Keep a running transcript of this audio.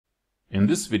In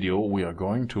this video we are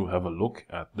going to have a look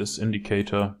at this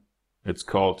indicator. It's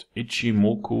called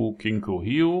Ichimoku Kinko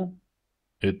Hyo.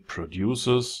 It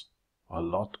produces a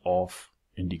lot of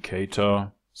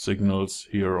indicator signals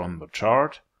here on the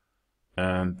chart,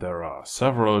 and there are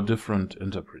several different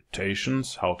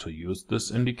interpretations how to use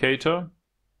this indicator.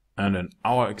 And in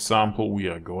our example we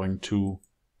are going to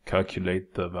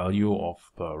calculate the value of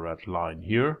the red line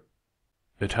here.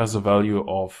 It has a value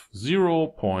of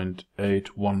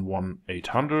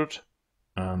 0.811800,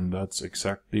 and that's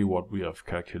exactly what we have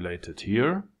calculated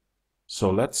here. So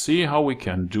let's see how we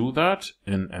can do that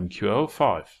in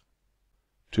MQL5.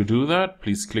 To do that,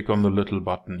 please click on the little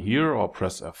button here or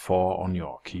press F4 on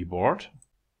your keyboard.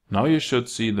 Now you should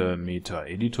see the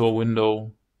Metaeditor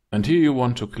window, and here you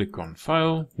want to click on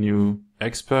File, New,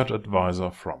 Expert Advisor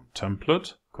from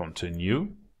Template,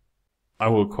 Continue. I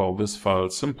will call this file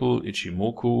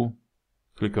SimpleIchimoku.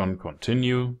 Click on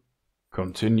Continue,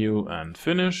 Continue and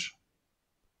Finish.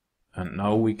 And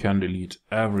now we can delete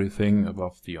everything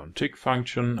above the OnTick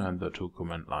function and the two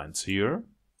command lines here.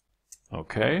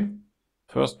 Okay,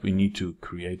 first we need to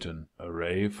create an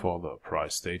array for the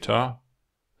price data.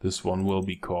 This one will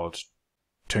be called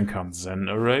Tenkansen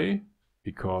array,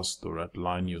 because the red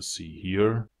line you see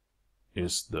here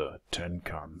is the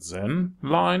Tenkansen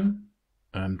line.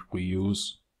 And we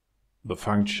use the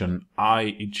function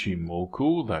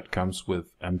Ichimoku that comes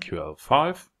with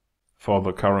MQL5 for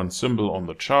the current symbol on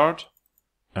the chart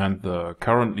and the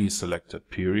currently selected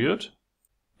period.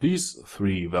 These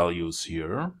three values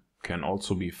here can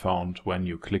also be found when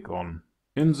you click on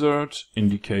Insert,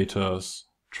 Indicators,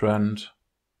 Trend,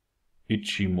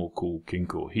 Ichimoku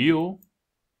Kinko Hyo.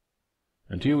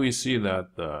 And here we see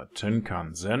that the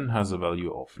Tenkansen has a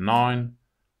value of 9.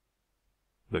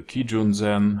 The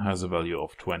Kijun-sen has a value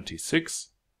of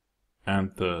 26,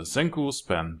 and the Senku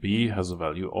Span B has a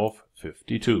value of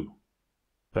 52.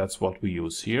 That's what we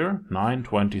use here, 9,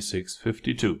 26,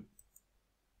 52.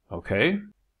 Okay,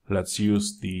 let's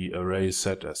use the array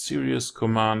set as series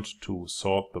command to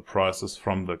sort the prices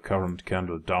from the current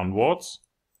candle downwards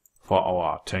for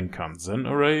our Tenkansen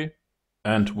array,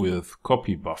 and with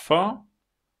copy buffer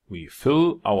we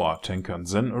fill our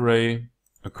Tenkansen array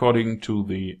according to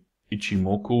the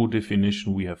Ichimoku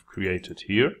definition we have created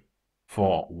here.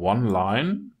 For one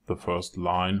line, the first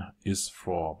line is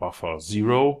for buffer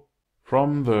 0,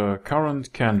 from the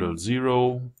current candle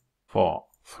 0, for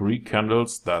 3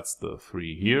 candles, that's the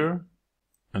 3 here,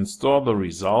 and store the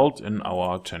result in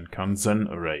our Tenkansen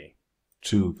array.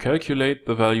 To calculate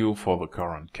the value for the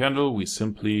current candle, we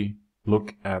simply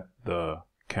look at the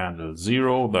candle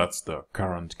 0, that's the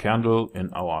current candle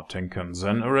in our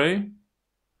Tenkansen array,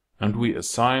 and we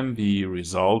assign the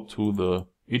result to the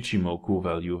Ichimoku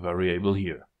value variable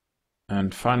here.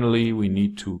 And finally we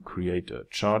need to create a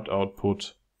chart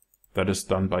output. That is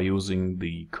done by using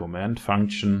the command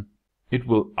function. It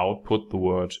will output the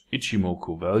word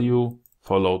Ichimoku value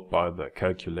followed by the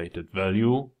calculated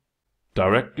value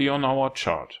directly on our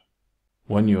chart.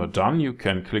 When you are done, you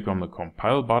can click on the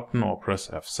compile button or press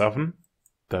F7.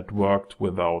 That worked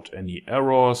without any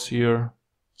errors here.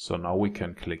 So now we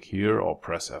can click here or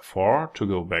press F4 to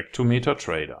go back to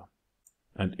MetaTrader.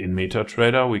 And in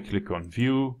MetaTrader we click on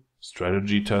View,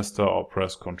 Strategy Tester or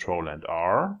press Ctrl and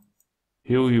R.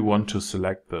 Here we want to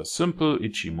select the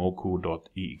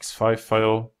SimpleIchimoku.ex5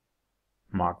 file,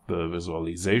 mark the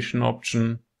visualization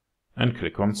option and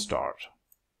click on Start.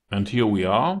 And here we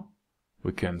are.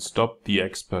 We can stop the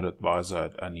Expert Advisor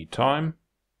at any time.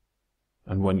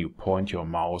 And when you point your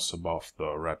mouse above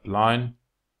the red line,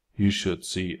 you should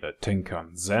see a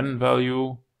Tenkansen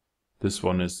value. This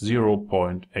one is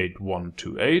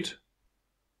 0.8128.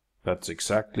 That's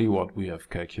exactly what we have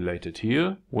calculated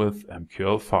here with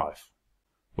MQL5.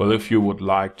 Well, if you would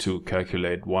like to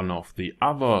calculate one of the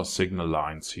other signal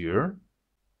lines here,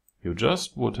 you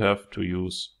just would have to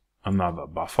use another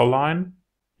buffer line.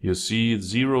 You see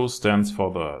 0 stands for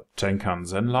the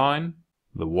Tenkansen line.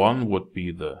 The 1 would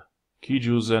be the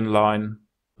Kijun-sen line.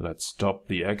 Let's stop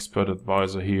the Expert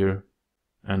Advisor here,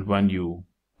 and when you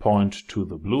point to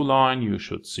the blue line you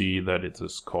should see that it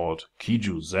is called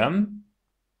Kijun-sen.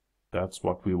 That's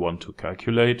what we want to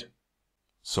calculate.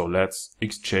 So let's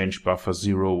exchange buffer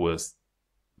 0 with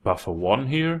buffer 1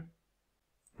 here,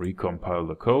 recompile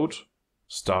the code,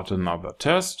 start another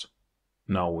test.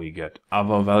 Now we get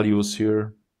other values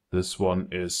here. This one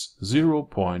is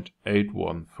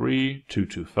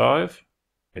 0.813225.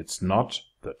 It's not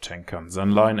the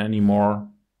Tenkansen line anymore,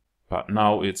 but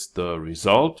now it's the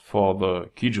result for the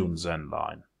Kijun-sen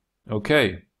line.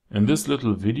 Okay, in this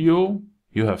little video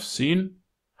you have seen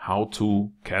how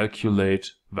to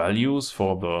calculate values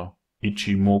for the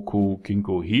Ichimoku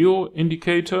Kinko Hyo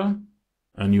Indicator,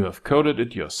 and you have coded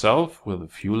it yourself with a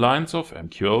few lines of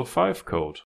MQL5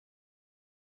 code.